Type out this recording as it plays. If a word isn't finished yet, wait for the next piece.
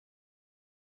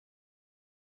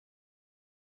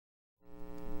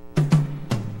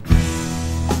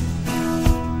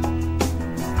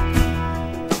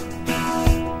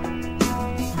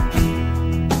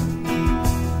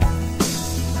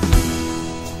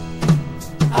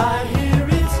I hear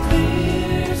it's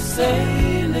clear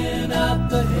sailing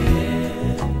up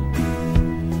ahead,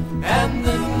 and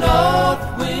the north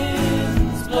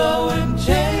wind's blowing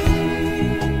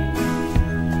change,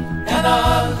 and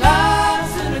our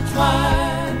lives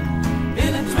intertwined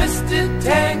in a twisted,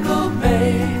 tangled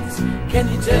maze. Can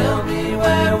you tell me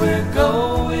where we're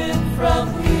going from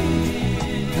here?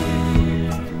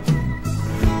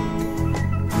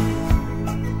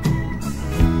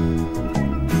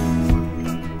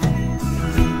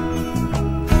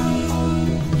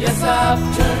 Yes, I've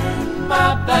turned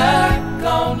my back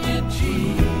on you,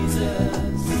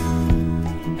 Jesus,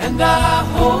 and I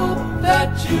hope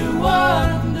that you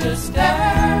understand.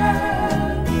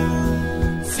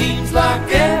 Seems like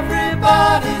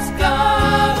everybody's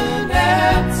got an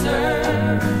answer,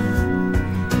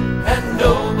 and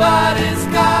nobody's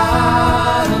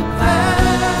got a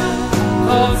plan.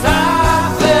 'Cause I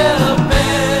feel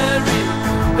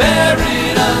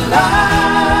buried alive.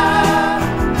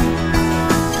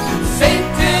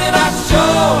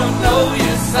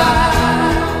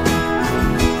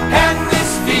 And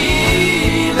this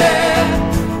feeling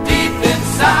deep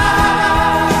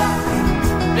inside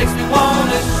makes me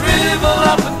wanna shrivel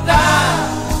up and die,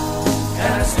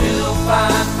 and I still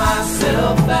find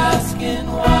myself asking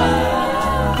why.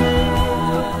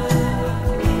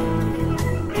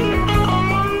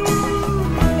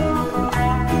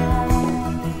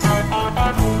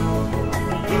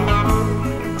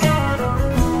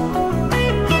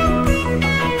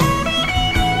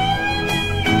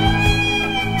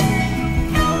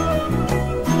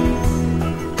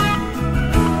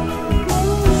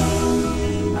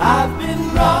 I've been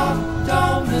rocked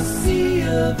on the sea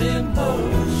of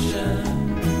emotion,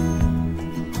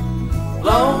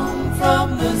 blown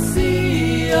from the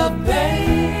sea of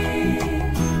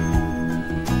pain.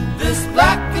 This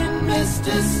blackened mist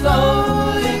is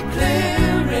slowly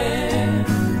clearing,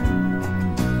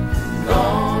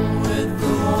 gone with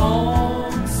the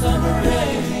warm summer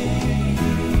rain.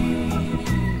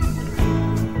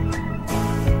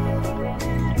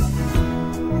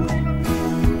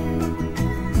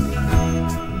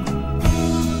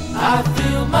 I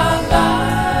feel my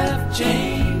life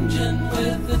changing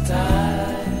with the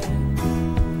tide,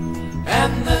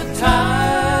 and the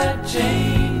tide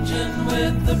changing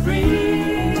with the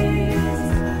breeze.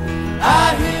 I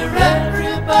hear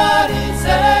everybody's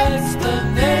explanation,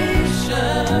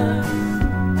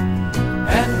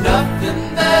 and nothing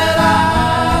that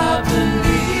I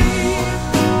believe.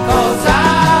 'Cause I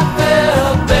feel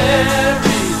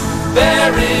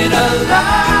buried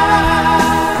alive.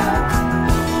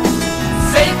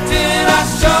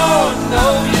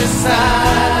 Know your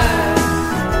sign,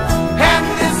 and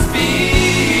this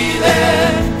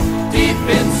feeling deep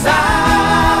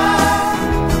inside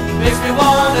makes me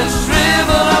wanna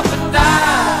shrivel up and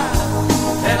die,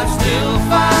 and I still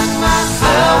find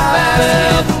myself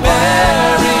as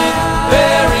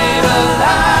buried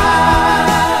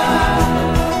alive.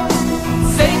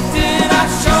 Satan, I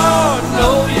sure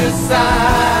know your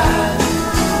sign,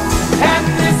 and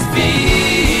this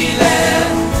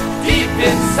feeling deep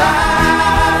inside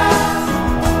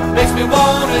makes me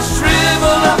wanna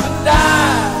shrivel up and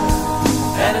die,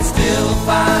 and I still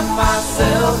find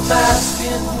myself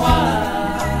asking why.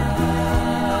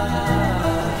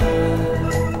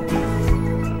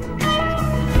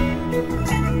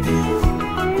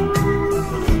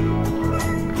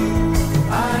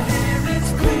 I hear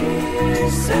it's clear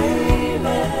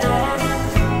sailing,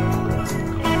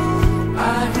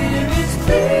 I hear it's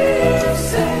clear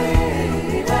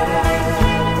sailing,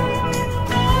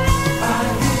 I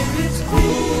hear it's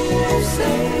clear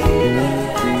sailing.